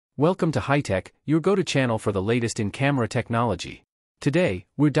Welcome to High-Tech, your go-to channel for the latest in camera technology. Today,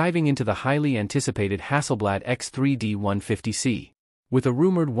 we're diving into the highly anticipated Hasselblad X3D 150C. With a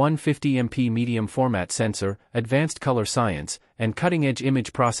rumored 150MP medium format sensor, advanced color science, and cutting-edge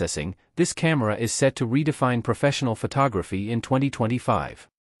image processing, this camera is set to redefine professional photography in 2025.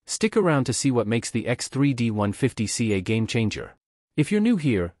 Stick around to see what makes the X3D 150C a game-changer. If you're new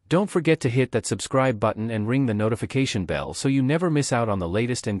here, don't forget to hit that subscribe button and ring the notification bell so you never miss out on the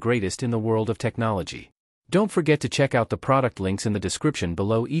latest and greatest in the world of technology. Don't forget to check out the product links in the description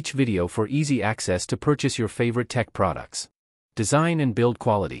below each video for easy access to purchase your favorite tech products. Design and build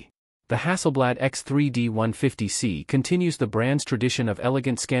quality. The Hasselblad X3D 150C continues the brand's tradition of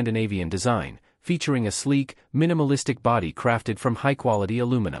elegant Scandinavian design, featuring a sleek, minimalistic body crafted from high-quality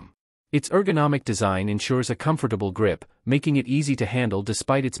aluminum. Its ergonomic design ensures a comfortable grip, making it easy to handle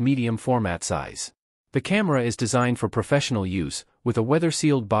despite its medium format size. The camera is designed for professional use, with a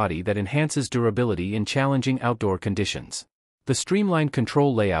weather-sealed body that enhances durability in challenging outdoor conditions. The streamlined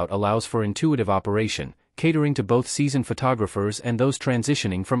control layout allows for intuitive operation, catering to both seasoned photographers and those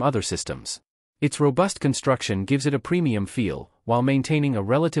transitioning from other systems. Its robust construction gives it a premium feel, while maintaining a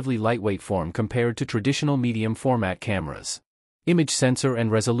relatively lightweight form compared to traditional medium format cameras. Image sensor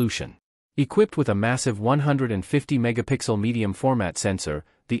and resolution. Equipped with a massive 150-megapixel medium format sensor,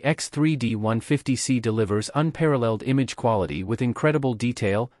 the X3D 150C delivers unparalleled image quality with incredible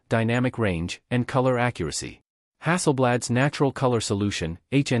detail, dynamic range, and color accuracy. Hasselblad's Natural Color Solution,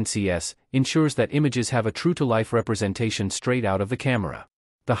 HNCS, ensures that images have a true-to-life representation straight out of the camera.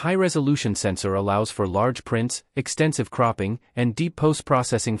 The high-resolution sensor allows for large prints, extensive cropping, and deep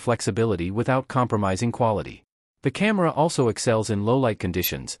post-processing flexibility without compromising quality. The camera also excels in low-light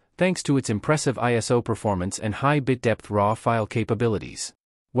conditions, thanks to its impressive ISO performance and high bit-depth RAW file capabilities.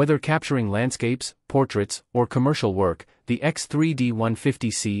 Whether capturing landscapes, portraits, or commercial work, the X3D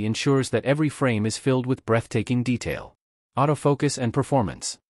 150C ensures that every frame is filled with breathtaking detail. Autofocus and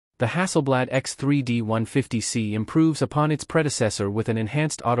performance. The Hasselblad X3D 150C improves upon its predecessor with an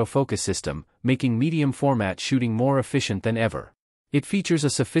enhanced autofocus system, making medium-format shooting more efficient than ever. It features a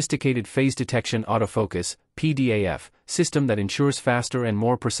sophisticated phase detection autofocus (PDAF) system that ensures faster and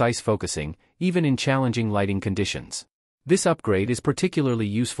more precise focusing, even in challenging lighting conditions. This upgrade is particularly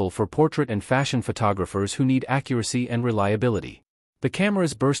useful for portrait and fashion photographers who need accuracy and reliability. The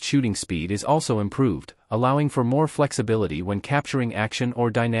camera's burst shooting speed is also improved, allowing for more flexibility when capturing action or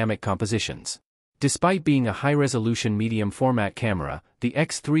dynamic compositions. Despite being a high-resolution medium-format camera, the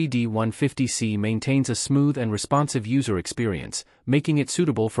X3D 150C maintains a smooth and responsive user experience, making it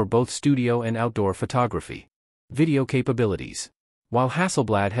suitable for both studio and outdoor photography. Video capabilities. While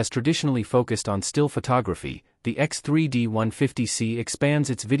Hasselblad has traditionally focused on still photography, the X3D 150C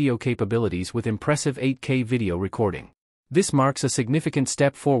expands its video capabilities with impressive 8K video recording. This marks a significant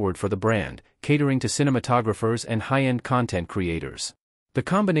step forward for the brand, catering to cinematographers and high-end content creators. The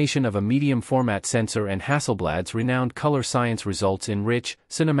combination of a medium-format sensor and Hasselblad's renowned color science results in rich,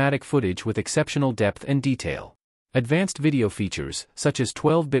 cinematic footage with exceptional depth and detail. Advanced video features, such as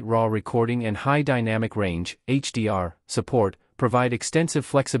 12-bit RAW recording and high dynamic range (HDR) support, provide extensive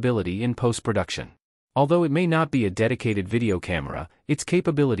flexibility in post-production. Although it may not be a dedicated video camera, its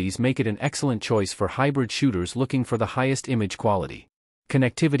capabilities make it an excellent choice for hybrid shooters looking for the highest image quality.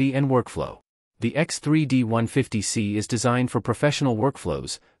 Connectivity and workflow. The X3D 150C is designed for professional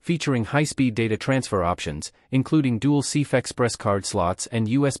workflows, featuring high-speed data transfer options, including dual CF Express card slots and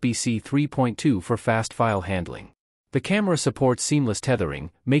USB-C 3.2 for fast file handling. The camera supports seamless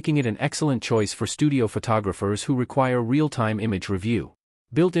tethering, making it an excellent choice for studio photographers who require real-time image review.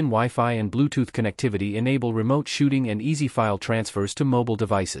 Built-in Wi-Fi and Bluetooth connectivity enable remote shooting and easy file transfers to mobile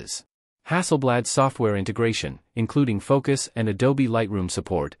devices. Hasselblad's software integration, including Focus and Adobe Lightroom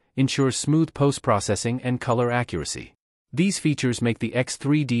support, ensures smooth post-processing and color accuracy. These features make the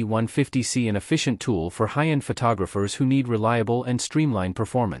X3D 150C an efficient tool for high-end photographers who need reliable and streamlined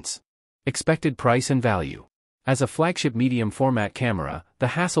performance. Expected price and value. As a flagship medium-format camera, the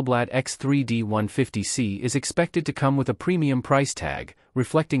Hasselblad X3D 150C is expected to come with a premium price tag,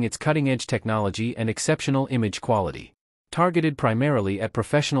 reflecting its cutting-edge technology and exceptional image quality. Targeted primarily at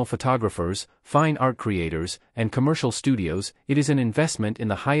professional photographers, fine art creators, and commercial studios, it is an investment in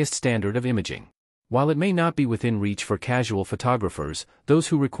the highest standard of imaging. While it may not be within reach for casual photographers, those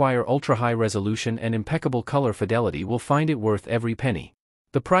who require ultra-high resolution and impeccable color fidelity will find it worth every penny.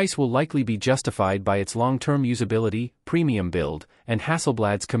 The price will likely be justified by its long-term usability, premium build, and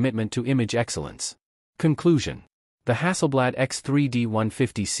Hasselblad's commitment to image excellence. Conclusion. The Hasselblad X3D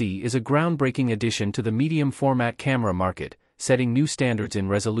 150C is a groundbreaking addition to the medium-format camera market, setting new standards in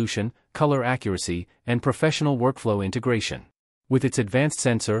resolution, color accuracy, and professional workflow integration. With its advanced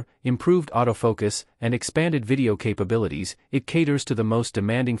sensor, improved autofocus, and expanded video capabilities, it caters to the most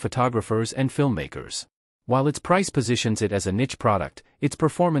demanding photographers and filmmakers. While its price positions it as a niche product, its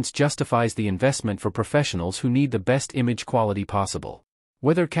performance justifies the investment for professionals who need the best image quality possible.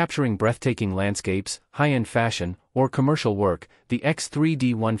 Whether capturing breathtaking landscapes, high-end fashion, or commercial work, the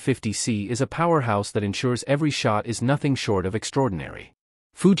X3D 150C is a powerhouse that ensures every shot is nothing short of extraordinary.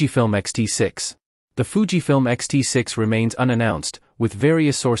 Fujifilm X-T6. The Fujifilm X-T6 remains unannounced, with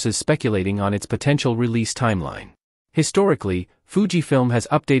various sources speculating on its potential release timeline. Historically, Fujifilm has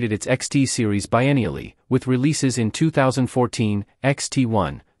updated its X-T series biennially, with releases in 2014,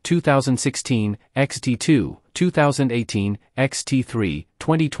 X-T1, 2016, X-T2, 2018, X-T3,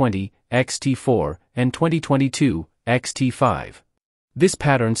 2020, X-T4, and 2022, X-T5. This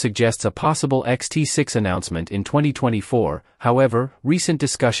pattern suggests a possible X-T6 announcement in 2024, however, recent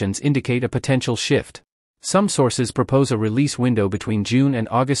discussions indicate a potential shift. Some sources propose a release window between June and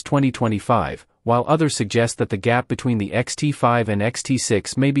August 2025, while others suggest that the gap between the X-T5 and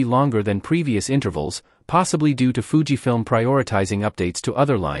X-T6 may be longer than previous intervals, possibly due to Fujifilm prioritizing updates to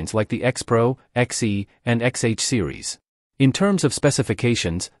other lines like the X Pro, XE, and XH series. In terms of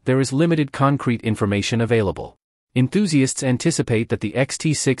specifications, there is limited concrete information available. Enthusiasts anticipate that the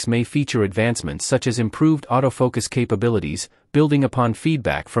X-T6 may feature advancements such as improved autofocus capabilities, building upon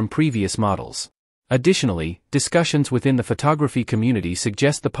feedback from previous models. Additionally, discussions within the photography community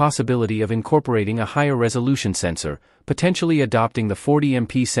suggest the possibility of incorporating a higher resolution sensor, potentially adopting the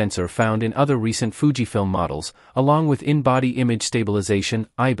 40MP sensor found in other recent Fujifilm models, along with in-body image stabilization,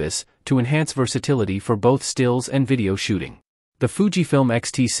 IBIS, to enhance versatility for both stills and video shooting. The Fujifilm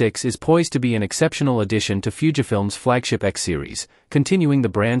X-T6 is poised to be an exceptional addition to Fujifilm's flagship X series, continuing the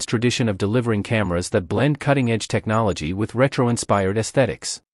brand's tradition of delivering cameras that blend cutting-edge technology with retro-inspired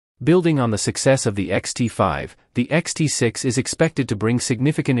aesthetics. Building on the success of the X-T5, the X-T6 is expected to bring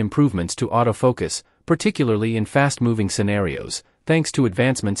significant improvements to autofocus, particularly in fast-moving scenarios, thanks to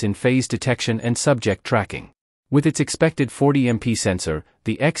advancements in phase detection and subject tracking. With its expected 40MP sensor,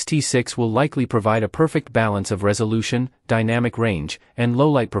 the X-T6 will likely provide a perfect balance of resolution, dynamic range, and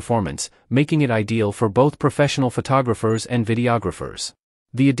low-light performance, making it ideal for both professional photographers and videographers.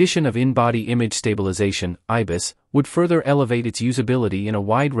 The addition of in-body image stabilization, IBIS, would further elevate its usability in a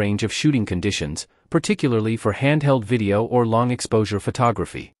wide range of shooting conditions, particularly for handheld video or long-exposure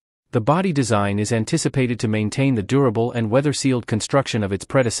photography. The body design is anticipated to maintain the durable and weather-sealed construction of its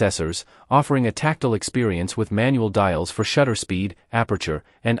predecessors, offering a tactile experience with manual dials for shutter speed, aperture,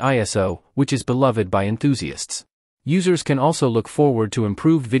 and ISO, which is beloved by enthusiasts. Users can also look forward to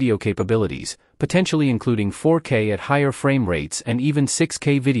improved video capabilities, potentially including 4K at higher frame rates and even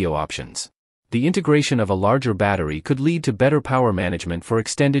 6K video options. The integration of a larger battery could lead to better power management for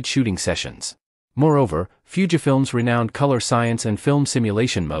extended shooting sessions. Moreover, Fujifilm's renowned color science and film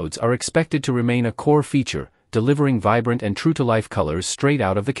simulation modes are expected to remain a core feature, delivering vibrant and true-to-life colors straight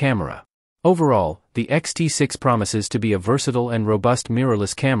out of the camera. Overall, the X-T6 promises to be a versatile and robust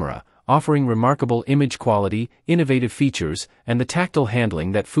mirrorless camera, offering remarkable image quality, innovative features, and the tactile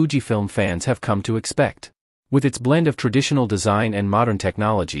handling that Fujifilm fans have come to expect. With its blend of traditional design and modern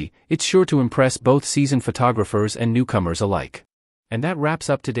technology, it's sure to impress both seasoned photographers and newcomers alike. And that wraps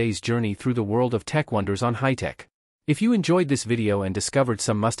up today's journey through the world of tech wonders on high-tech. If you enjoyed this video and discovered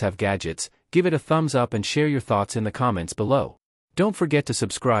some must-have gadgets, give it a thumbs up and share your thoughts in the comments below. Don't forget to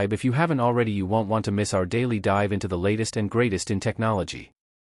subscribe if you haven't already. You won't want to miss our daily dive into the latest and greatest in technology.